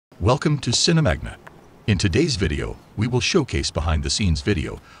Welcome to Cinemagna. In today's video, we will showcase behind-the-scenes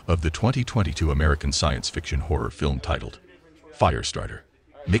video of the 2022 American science fiction horror film titled Firestarter.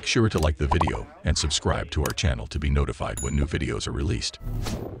 Make sure to like the video and subscribe to our channel to be notified when new videos are released.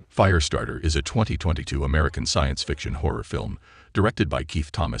 Firestarter is a 2022 American science fiction horror film directed by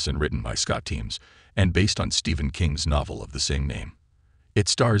Keith Thomas and written by Scott Teems and based on Stephen King's novel of the same name. It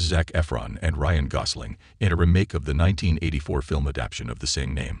stars Zac Efron and Ryan Gosling in a remake of the 1984 film adaptation of the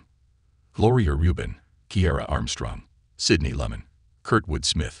same name. Gloria Reuben, Kiara Armstrong, Sidney Lemon, Kurtwood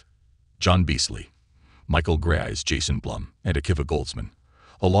Smith, John Beasley, Michael Gray as Jason Blum, and Akiva Goldsman,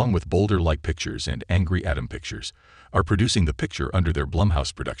 along with Boulder Light Pictures and Angry Atom Pictures, are producing the picture under their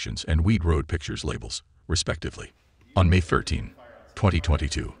Blumhouse Productions and Weed Road Pictures labels, respectively. On May 13,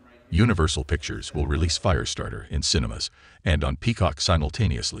 2022, Universal Pictures will release Firestarter in cinemas and on Peacock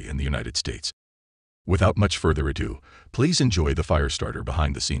simultaneously in the United States. Without much further ado, please enjoy the Firestarter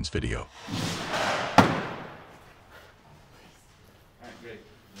behind-the-scenes video.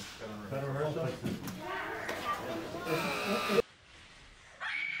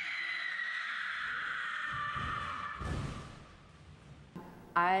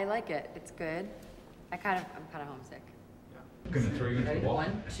 I like it. It's good. I'm kind of homesick. I'm gonna throw you into the wall.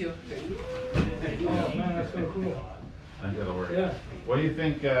 1, 2, 3. Oh man, that's so cool. That'll work. Yeah. What do you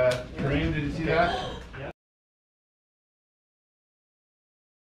think, Kareem? Did you see that? Yeah.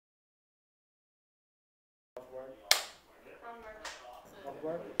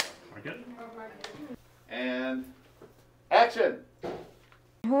 And action.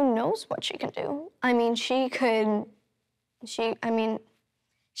 Who knows what she can do? I mean, she could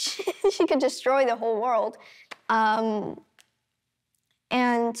destroy the whole world.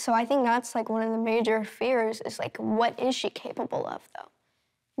 And so I think that's like one of the major fears is like, what is she capable of though?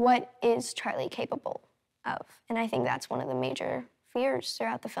 What is Charlie capable of? And I think that's one of the major fears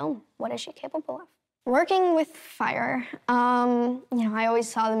throughout the film. What is she capable of? Working with fire, I always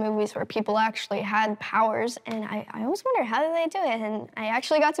saw the movies where people actually had powers, and I always wondered how did they do it, and I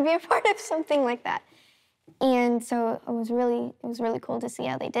actually got to be a part of something like that. And so it was really cool to see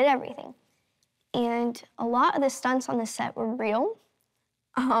how they did everything. And a lot of the stunts on the set were real,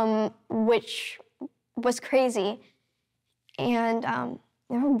 which was crazy. And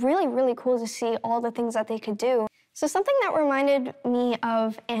they were really cool to see all the things that they could do. So something that reminded me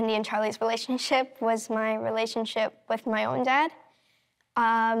of Andy and Charlie's relationship was my relationship with my own dad.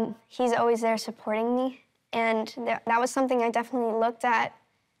 He's always there supporting me, and that was something I definitely looked at,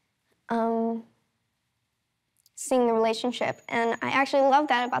 seeing the relationship. And I actually love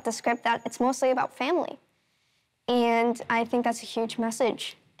that about the script, that it's mostly about family. And I think that's a huge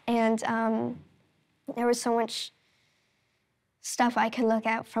message. And there was so much stuff I could look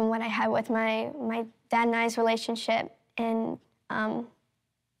at from what I had with my dad and I's relationship, and I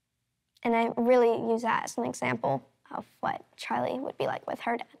really use that as an example of what Charlie would be like with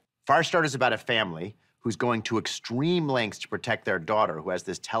her dad. Firestarter is about a family who's going to extreme lengths to protect their daughter, who has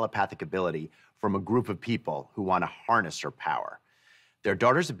this telepathic ability, from a group of people who want to harness her power. Their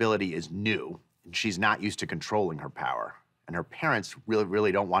daughter's ability is new, and she's not used to controlling her power, and her parents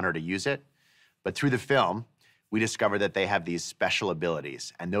really don't want her to use it. But through the film, we discover that they have these special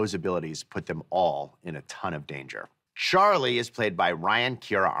abilities, and those abilities put them all in a ton of danger. Charlie is played by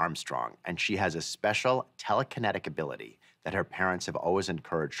Kiara Armstrong, and she has a special telekinetic ability that her parents have always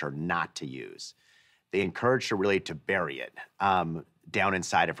encouraged her not to use. They encouraged her really to bury it down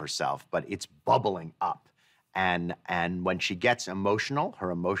inside of herself, but it's bubbling up. And when she gets emotional,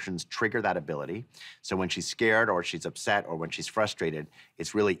 her emotions trigger that ability. So when she's scared or she's upset or when she's frustrated,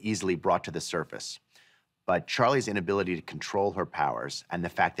 it's really easily brought to the surface. But Charlie's inability to control her powers and the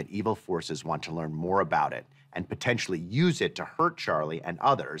fact that evil forces want to learn more about it and potentially use it to hurt Charlie and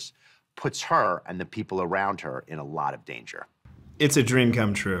others puts her and the people around her in a lot of danger. It's a dream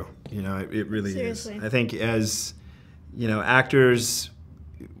come true, it really Seriously. is. I think as, actors,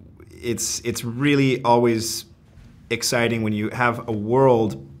 it's really always exciting when you have a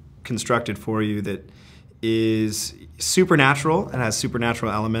world constructed for you that is supernatural and has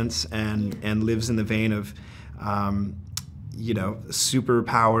supernatural elements and lives in the vein of,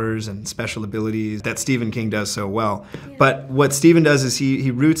 superpowers and special abilities that Stephen King does so well. Yeah. But what Stephen does is he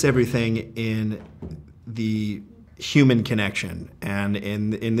roots everything in the human connection, and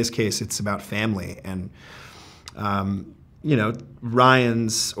in this case, it's about family. And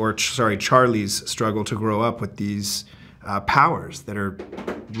Charlie's struggle to grow up with these powers that are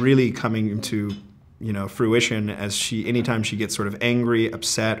really coming into fruition as anytime she gets sort of angry,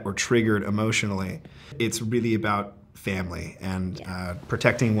 upset, or triggered emotionally. It's really about family and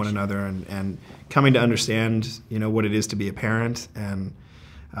protecting one another and coming to understand, what it is to be a parent and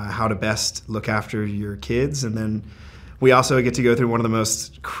how to best look after your kids. And then we also get to go through one of the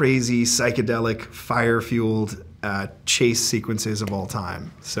most crazy, psychedelic, fire-fueled chase sequences of all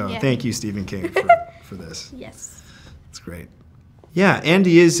time. So thank you, Stephen King, for this. Yes. It's great. Yeah,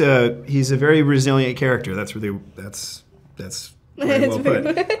 Andy is he's a very resilient character. That's very well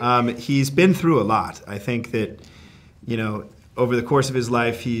put. He's been through a lot. I think that, you know, over the course of his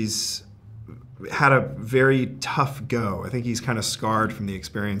life, he's had a very tough go. I think he's kind of scarred from the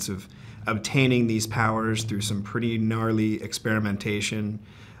experience of obtaining these powers through some pretty gnarly experimentation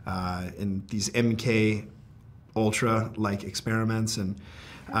in these MK Ultra-like experiments, and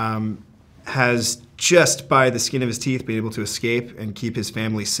has just by the skin of his teeth been able to escape and keep his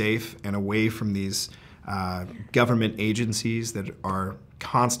family safe and away from these government agencies that are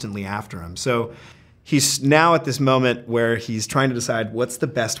constantly after him. So he's now at this moment where he's trying to decide what's the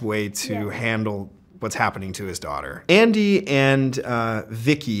best way to handle what's happening to his daughter. Andy and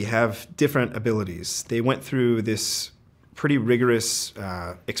Vicky have different abilities. They went through this pretty rigorous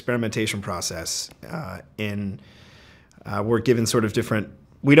experimentation process were given sort of different,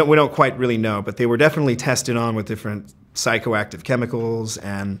 we don't quite really know, but they were definitely tested on with different psychoactive chemicals,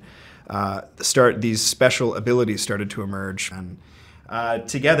 and these special abilities started to emerge. And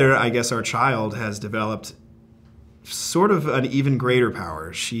together, I guess our child has developed sort of an even greater power.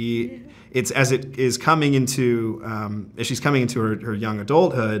 As she's coming into her young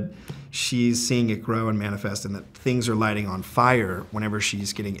adulthood, she's seeing it grow and manifest, and that things are lighting on fire whenever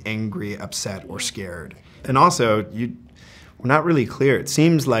she's getting angry, upset, or scared. And also, we're not really clear. It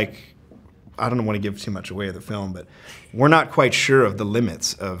seems like, I don't want to give too much away of the film, but we're not quite sure of the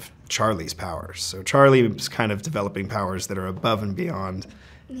limits of Charlie's powers. So Charlie is kind of developing powers that are above and beyond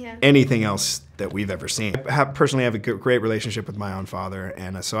anything else that we've ever seen. I personally have a great relationship with my own father,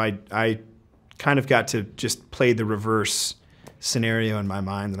 and so I kind of got to just play the reverse scenario in my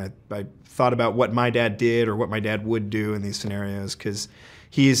mind, and I thought about what my dad did or what my dad would do in these scenarios, because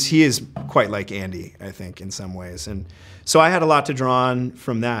he is quite like Andy, I think, in some ways. And so I had a lot to draw on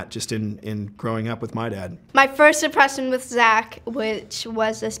from that, just in growing up with my dad. My first impression with Zach, which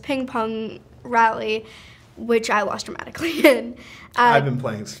was this ping pong rally, which I lost dramatically in. I've been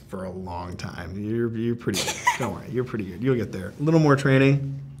playing for a long time. You're pretty good. Don't worry, you're pretty good. You'll get there. A little more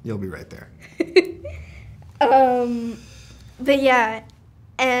training, you'll be right there. But yeah,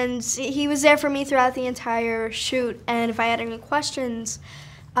 and he was there for me throughout the entire shoot, and if I had any questions,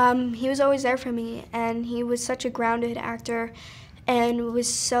 he was always there for me, and he was such a grounded actor and was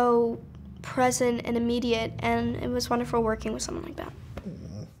so present and immediate, and it was wonderful working with someone like that.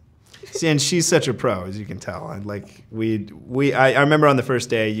 See, and she's such a pro, as you can tell. And like I remember on the first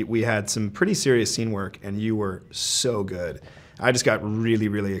day we had some pretty serious scene work, and you were so good. I just got really,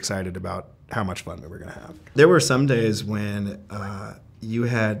 really excited about how much fun we were gonna have. There were some days when you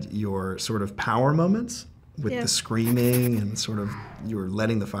had your sort of power moments with the screaming and sort of you were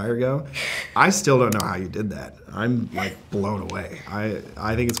letting the fire go. I still don't know how you did that. I'm like blown away.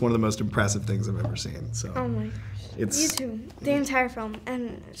 I think it's one of the most impressive things I've ever seen. So. Oh my gosh. You too. The entire film,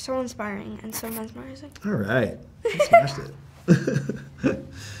 and so inspiring and so mesmerizing. All right, you smashed it.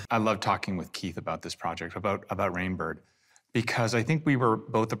 I love talking with Keith about this project, about Rainbird, because I think we were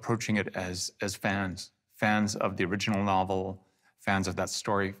both approaching it as fans of the original novel, fans of that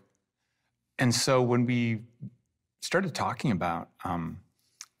story. And so when we started talking about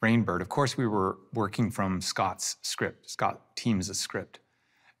Rainbird, of course we were working from Scott's script, Scott Teems' script.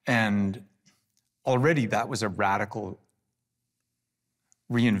 And already that was a radical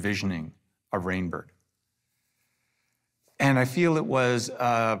re-envisioning of Rainbird. And I feel it was,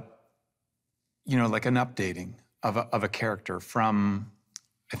 you know, like an updating of a character from,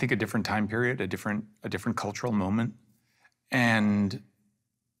 I think, a different time period, a different cultural moment. And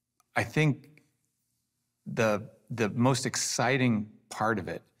I think the most exciting part of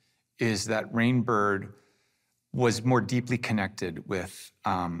it is that Rainbird was more deeply connected with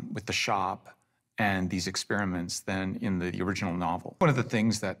the shop and these experiments than in the original novel. One of the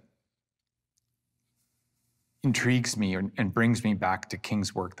things that intrigues me and brings me back to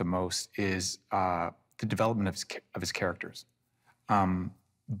King's work the most is the development of his characters.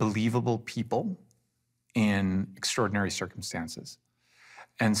 Believable people in extraordinary circumstances.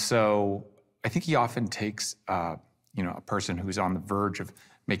 And so I think he often takes you know, a person who's on the verge of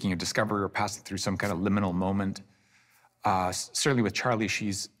making a discovery or passing through some kind of liminal moment. Certainly with Charlie,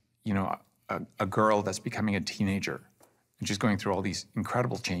 she's, you know, a girl that's becoming a teenager, and she's going through all these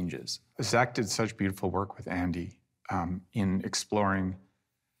incredible changes. Zach did such beautiful work with Andy in exploring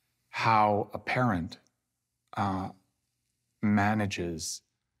how a parent manages,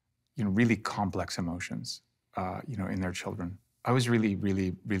 you know, really complex emotions, you know, in their children. I was really,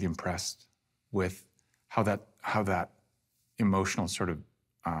 really, really impressed with how that emotional sort of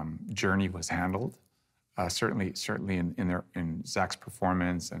journey was handled. Certainly in Zach's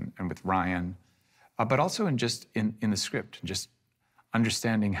performance and with Ryan, but also in the script, just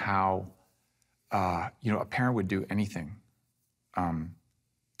understanding how a parent would do anything to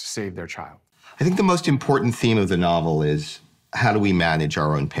save their child. I think the most important theme of the novel is how do we manage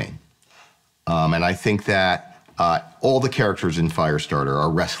our own pain, and I think that all the characters in Firestarter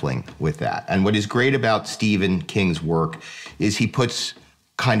are wrestling with that. And what is great about Stephen King's work is he puts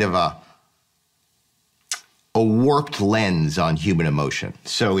kind of a warped lens on human emotion.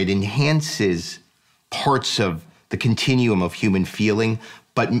 So it enhances parts of the continuum of human feeling,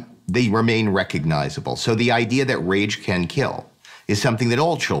 but they remain recognizable. So the idea that rage can kill is something that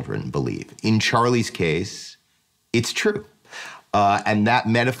all children believe. In Charlie's case, it's true. And that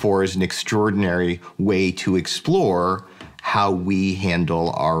metaphor is an extraordinary way to explore how we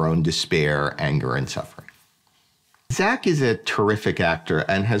handle our own despair, anger, and suffering. Zach is a terrific actor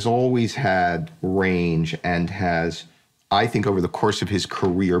and has always had range and has, I think, over the course of his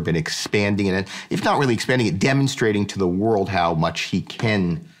career been expanding it, and if not really expanding it, demonstrating to the world how much he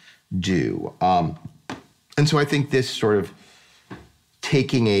can do. And so I think this sort of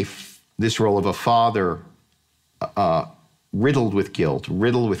taking this role of a father, riddled with guilt,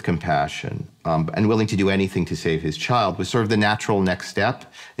 riddled with compassion, and willing to do anything to save his child was sort of the natural next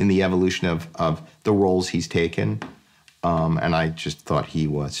step in the evolution of the roles he's taken. And I just thought he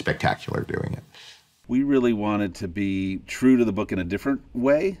was spectacular doing it. We really wanted to be true to the book in a different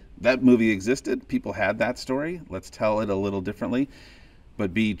way. That movie existed. People had that story. Let's tell it a little differently,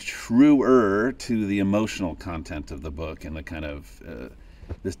 but be truer to the emotional content of the book and the kind of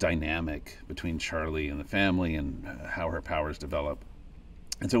this dynamic between Charlie and the family and how her powers develop.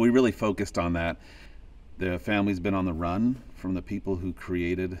 And so we really focused on that. The family's been on the run from the people who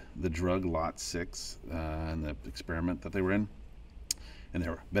created the drug Lot 6 and the experiment that they were in. And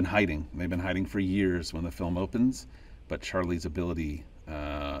they've been hiding. They've been hiding for years when the film opens, but Charlie's ability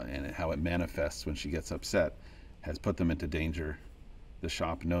and how it manifests when she gets upset has put them into danger. The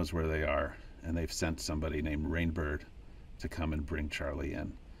shop knows where they are, and they've sent somebody named Rainbird to come and bring Charlie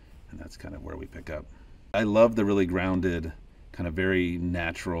in, and that's kind of where we pick up. I love the really grounded, kind of very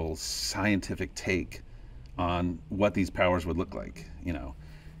natural scientific take on what these powers would look like, you know,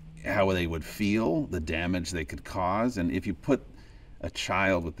 how they would feel, the damage they could cause, and if you put a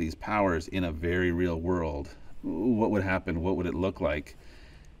child with these powers in a very real world, what would happen? What would it look like?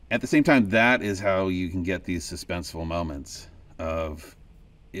 At the same time, that is how you can get these suspenseful moments of,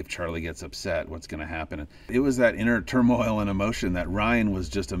 if Charlie gets upset, what's going to happen? It was that inner turmoil and emotion that Ryan was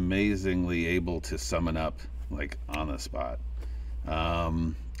just amazingly able to summon up, like, on the spot.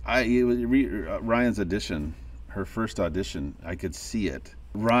 Ryan's audition, her first audition, I could see it.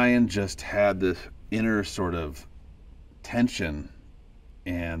 Ryan just had this inner sort of tension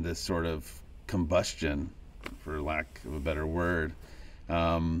and this sort of combustion, for lack of a better word,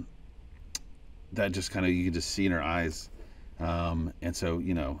 that just kind of, you could just see in her eyes. And so,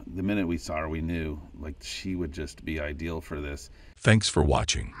 you know, the minute we saw her, we knew, like, she would just be ideal for this. Thanks for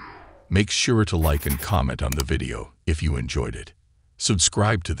watching. Make sure to like and comment on the video if you enjoyed it.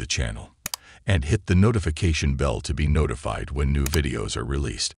 Subscribe to the channel and hit the notification bell to be notified when new videos are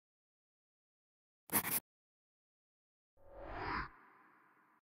released.